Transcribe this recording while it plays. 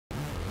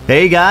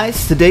Hey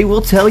guys, today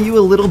we'll tell you a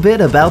little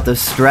bit about the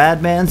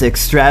Stradman's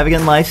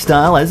extravagant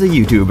lifestyle as a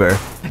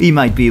YouTuber. He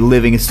might be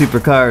living a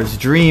supercar's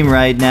dream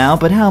right now,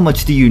 but how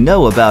much do you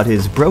know about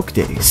his broke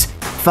days?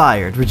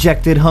 Fired,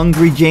 rejected,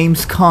 hungry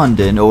James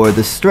Condon, or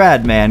the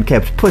Stradman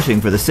kept pushing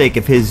for the sake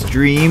of his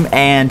dream,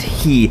 and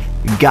he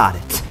got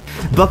it.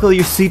 Buckle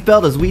your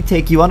seatbelt as we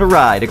take you on a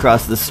ride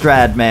across the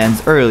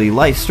Stradman's early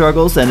life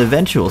struggles and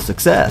eventual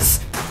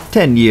success.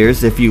 10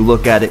 years, if you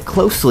look at it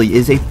closely,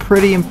 is a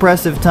pretty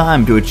impressive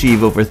time to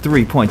achieve over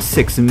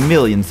 3.6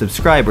 million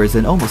subscribers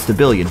and almost a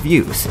billion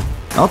views.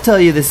 I'll tell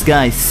you this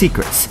guy's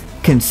secrets: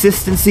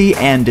 consistency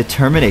and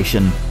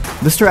determination.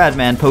 The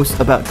Stradman posts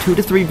about 2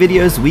 to 3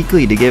 videos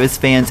weekly to give his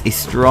fans a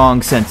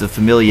strong sense of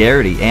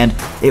familiarity, and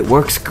it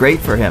works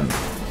great for him.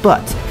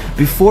 But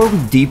before we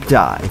deep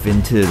dive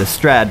into the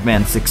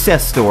Stradman's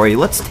success story,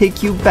 let's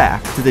take you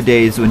back to the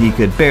days when he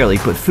could barely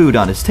put food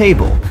on his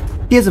table.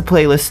 He has a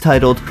playlist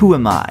titled Who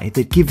Am I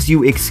that gives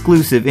you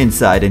exclusive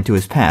insight into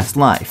his past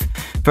life.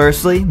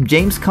 Firstly,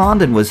 James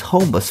Condon was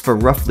homeless for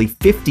roughly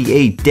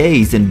 58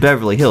 days in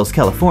Beverly Hills,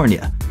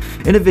 California.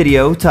 In a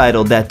video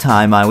titled That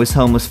Time I Was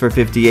Homeless for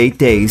 58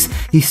 Days,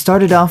 he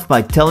started off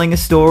by telling a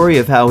story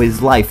of how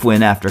his life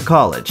went after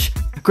college.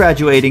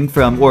 Graduating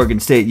from Oregon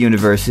State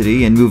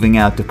University and moving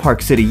out to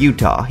Park City,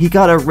 Utah, he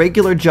got a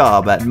regular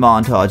job at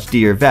Montage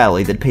Deer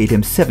Valley that paid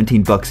him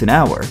 $17 an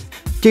hour.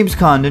 James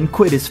Condon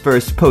quit his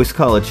first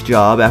post-college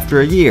job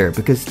after a year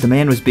because the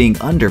man was being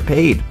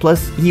underpaid,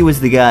 plus he was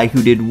the guy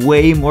who did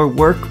way more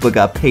work but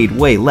got paid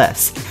way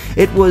less.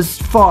 It was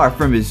far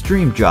from his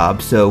dream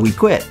job, so he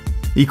quit.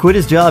 He quit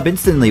his job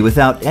instantly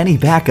without any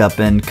backup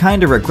and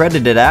kinda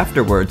regretted it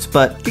afterwards,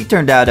 but he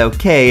turned out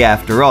okay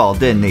after all,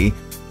 didn't he?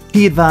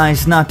 He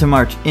advised not to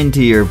march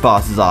into your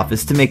boss's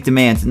office to make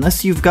demands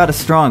unless you've got a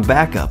strong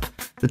backup.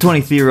 The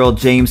 23-year-old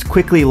James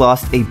quickly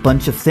lost a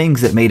bunch of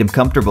things that made him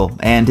comfortable,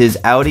 and his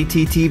Audi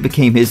TT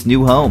became his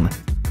new home.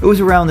 It was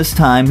around this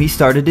time he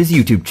started his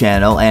YouTube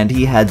channel, and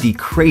he had the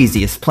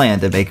craziest plan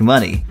to make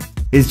money.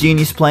 His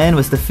genius plan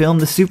was to film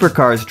the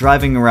supercars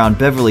driving around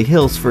Beverly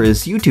Hills for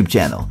his YouTube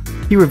channel.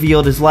 He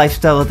revealed his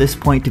lifestyle at this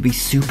point to be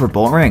super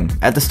boring.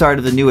 At the start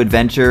of the new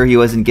adventure, he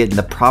wasn't getting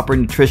the proper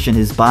nutrition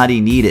his body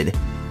needed.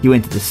 He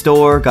went to the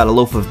store, got a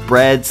loaf of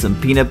bread, some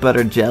peanut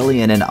butter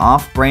jelly, and an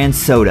off-brand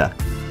soda.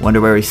 Wonder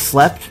where he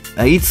slept?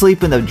 He'd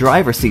sleep in the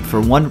driver's seat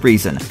for one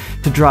reason: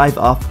 to drive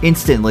off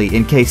instantly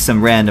in case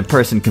some random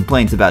person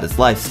complains about his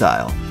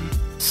lifestyle.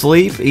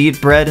 Sleep,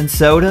 eat bread and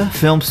soda,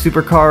 film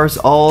supercars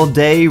all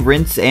day,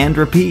 rinse and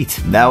repeat.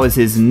 That was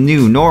his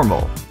new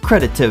normal.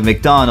 Credit to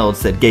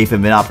McDonald's that gave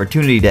him an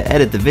opportunity to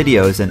edit the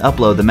videos and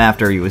upload them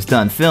after he was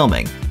done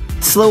filming.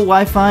 Slow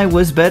Wi-Fi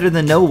was better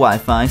than no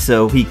Wi-Fi,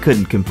 so he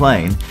couldn't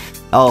complain.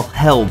 All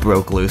hell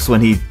broke loose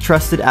when his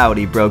trusted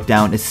Audi broke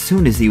down as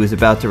soon as he was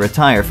about to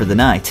retire for the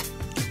night.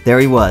 There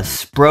he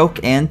was,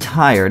 broke and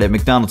tired at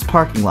McDonald's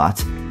parking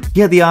lot.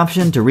 He had the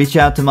option to reach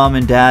out to mom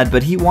and dad,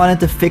 but he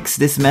wanted to fix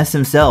this mess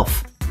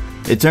himself.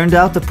 It turned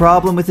out the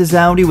problem with his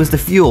Audi was the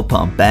fuel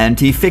pump, and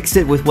he fixed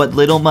it with what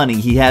little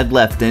money he had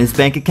left in his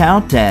bank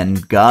account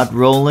and got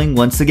rolling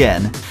once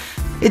again.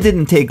 It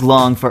didn't take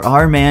long for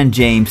our man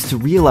James to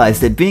realize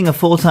that being a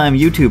full-time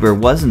YouTuber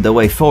wasn't the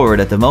way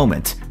forward at the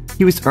moment.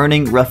 He was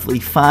earning roughly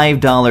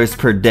 $5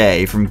 per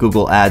day from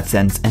Google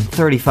AdSense, and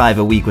 $35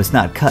 a week was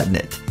not cutting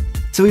it.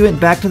 So he went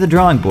back to the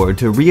drawing board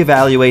to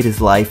reevaluate his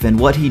life and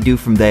what he'd do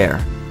from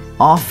there.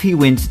 Off he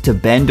went to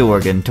Bend,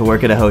 Oregon to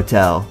work at a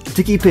hotel.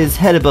 To keep his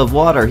head above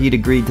water, he'd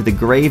agreed to the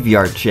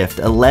graveyard shift,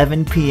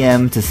 11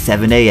 p.m. to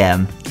 7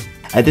 a.m.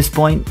 At this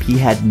point, he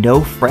had no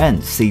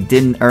friends, he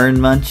didn't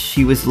earn much,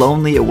 he was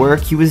lonely at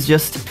work, he was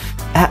just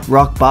at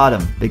rock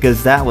bottom,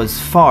 because that was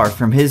far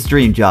from his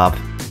dream job.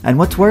 And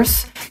what's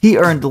worse, he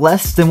earned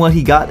less than what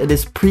he got at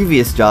his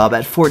previous job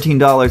at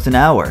 $14 an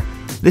hour.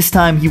 This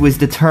time he was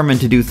determined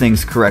to do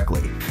things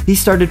correctly. He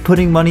started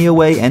putting money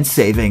away and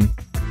saving.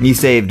 He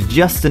saved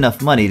just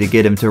enough money to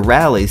get him to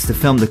rallies to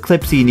film the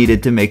clips he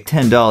needed to make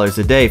 $10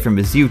 a day from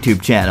his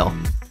YouTube channel.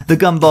 The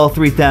Gumball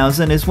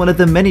 3000 is one of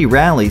the many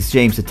rallies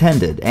James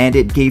attended, and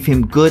it gave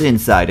him good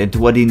insight into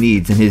what he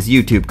needs in his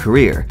YouTube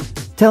career.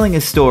 Telling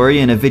his story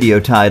in a video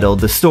titled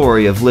The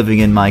Story of Living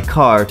in My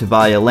Car to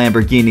Buy a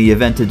Lamborghini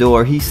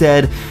Aventador, he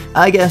said,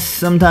 "I guess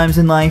sometimes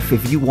in life,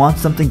 if you want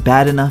something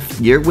bad enough,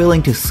 you're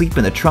willing to sleep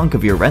in the trunk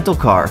of your rental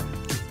car."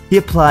 He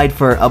applied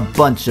for a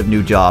bunch of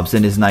new jobs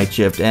in his night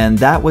shift, and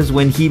that was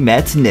when he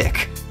met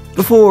Nick.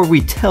 Before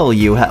we tell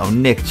you how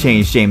Nick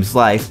changed James'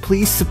 life,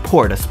 please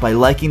support us by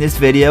liking this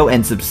video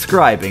and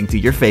subscribing to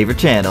your favorite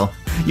channel.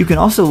 You can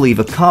also leave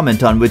a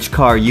comment on which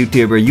car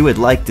YouTuber you would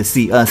like to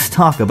see us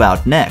talk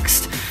about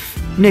next.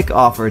 Nick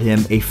offered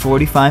him a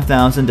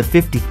 $45,000 to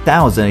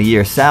 $50,000 a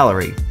year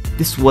salary.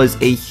 This was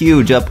a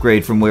huge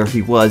upgrade from where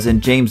he was,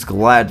 and James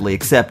gladly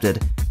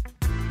accepted.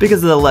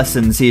 Because of the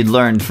lessons he'd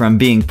learned from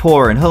being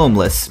poor and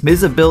homeless,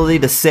 his ability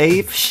to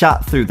save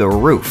shot through the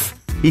roof.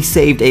 He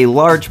saved a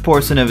large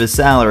portion of his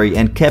salary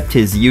and kept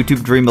his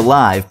YouTube dream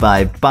alive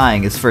by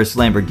buying his first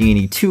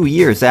Lamborghini 2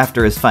 years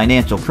after his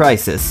financial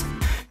crisis.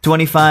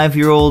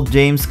 25-year-old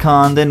James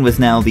Condon was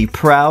now the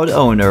proud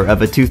owner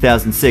of a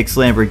 2006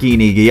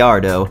 Lamborghini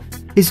Gallardo.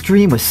 His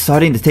dream was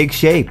starting to take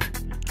shape.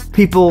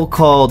 People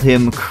called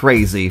him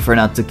crazy for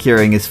not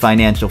securing his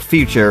financial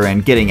future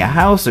and getting a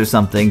house or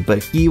something,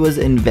 but he was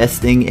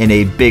investing in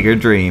a bigger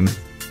dream.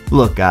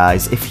 Look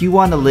guys, if you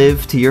want to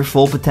live to your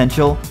full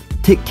potential,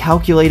 take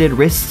calculated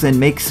risks and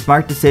make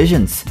smart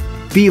decisions.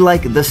 Be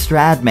like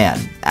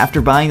TheStradman.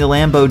 After buying the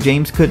Lambo,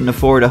 James couldn't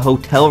afford a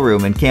hotel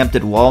room and camped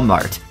at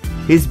Walmart.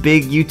 His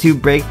big YouTube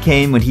break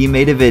came when he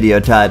made a video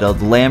titled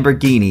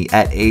Lamborghini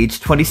at age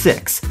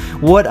 26,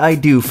 What I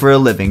Do for a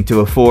Living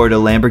to Afford a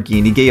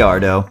Lamborghini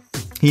Gallardo.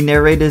 He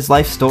narrated his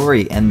life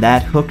story, and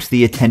that hooked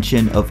the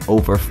attention of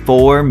over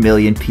 4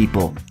 million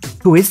people.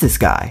 Who is this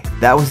guy?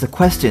 That was the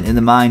question in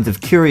the minds of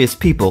curious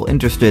people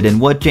interested in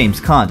what James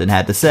Condon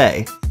had to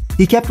say.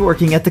 He kept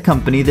working at the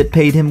company that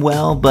paid him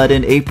well, but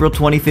in April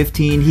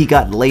 2015 he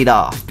got laid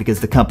off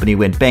because the company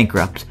went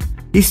bankrupt.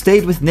 He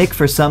stayed with Nick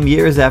for some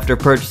years after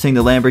purchasing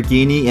the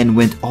Lamborghini and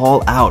went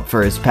all out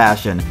for his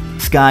passion.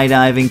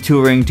 Skydiving,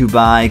 touring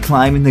Dubai,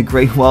 climbing the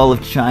Great Wall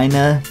of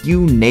China,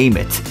 you name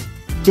it.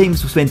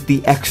 James went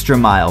the extra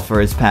mile for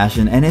his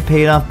passion, and it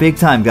paid off big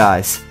time,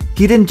 guys.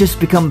 He didn't just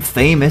become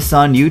famous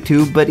on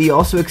YouTube, but he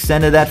also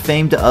extended that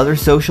fame to other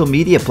social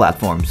media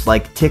platforms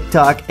like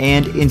TikTok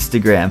and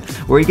Instagram,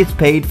 where he gets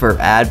paid for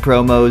ad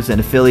promos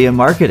and affiliate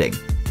marketing.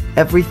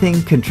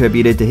 Everything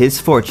contributed to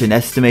his fortune,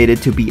 estimated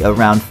to be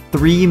around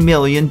 $3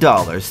 million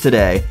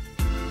today.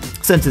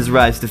 Since his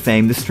rise to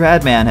fame,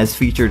 TheStradman has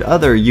featured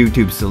other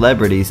YouTube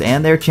celebrities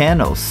and their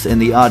channels in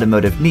the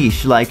automotive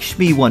niche like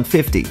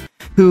Shmee150,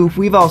 who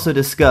we've also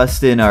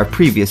discussed in our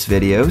previous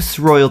videos,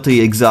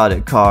 royalty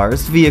exotic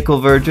cars, vehicle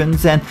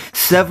virgins, and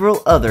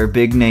several other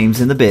big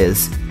names in the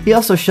biz. He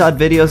also shot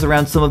videos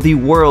around some of the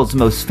world's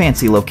most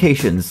fancy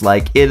locations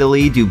like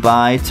Italy,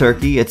 Dubai,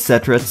 Turkey,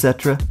 etc,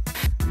 etc.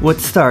 What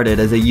started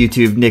as a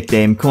YouTube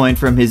nickname coined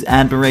from his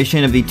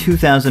admiration of the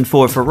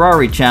 2004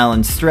 Ferrari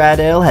Challenge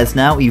Stradale has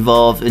now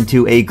evolved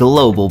into a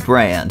global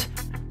brand.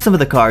 Some of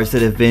the cars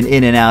that have been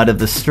in and out of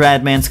the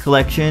Stradman's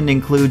collection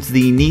includes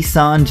the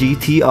Nissan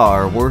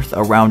GT-R, worth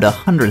around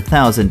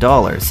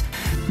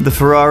 $100,000, the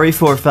Ferrari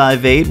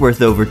 458,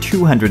 worth over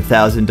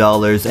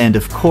 $200,000, and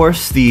of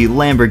course the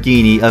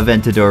Lamborghini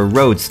Aventador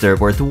Roadster,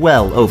 worth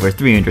well over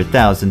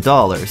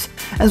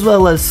 $300,000, as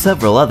well as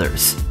several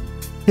others.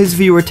 His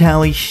viewer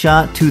tally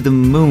shot to the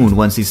moon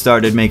once he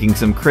started making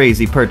some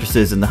crazy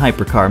purchases in the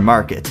hypercar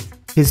market.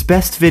 His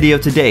best video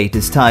to date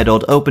is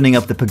titled Opening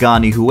Up the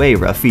Pagani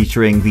Huayra,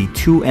 featuring the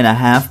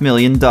 $2.5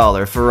 million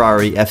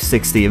Ferrari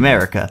F60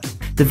 America.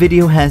 The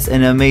video has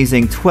an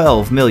amazing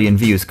 12 million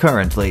views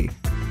currently.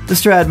 The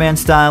Stradman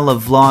style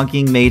of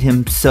vlogging made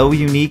him so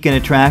unique and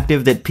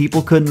attractive that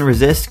people couldn't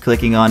resist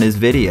clicking on his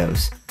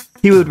videos.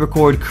 He would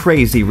record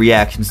crazy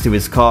reactions to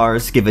his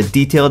cars, give a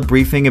detailed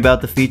briefing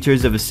about the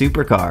features of a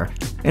supercar.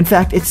 In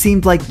fact, it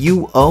seemed like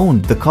you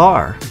owned the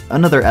car.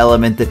 Another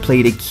element that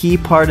played a key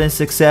part in his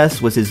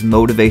success was his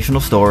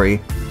motivational story.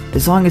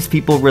 As long as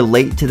people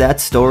relate to that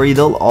story,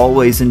 they'll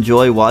always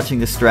enjoy watching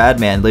the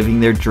Stradman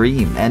living their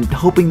dream and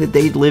hoping that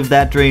they'd live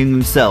that dream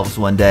themselves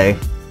one day.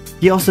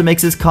 He also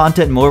makes his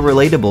content more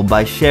relatable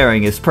by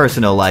sharing his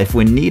personal life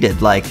when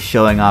needed, like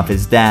showing off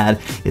his dad,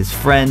 his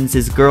friends,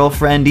 his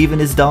girlfriend, even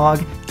his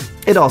dog.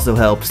 It also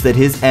helps that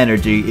his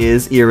energy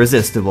is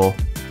irresistible.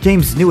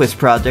 James' newest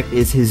project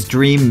is his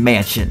dream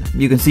mansion.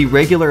 You can see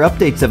regular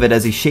updates of it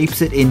as he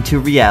shapes it into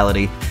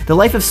reality. The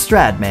life of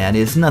Stradman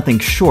is nothing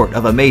short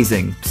of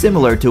amazing,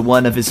 similar to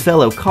one of his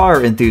fellow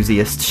car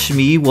enthusiasts,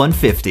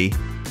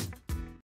 Shmee150.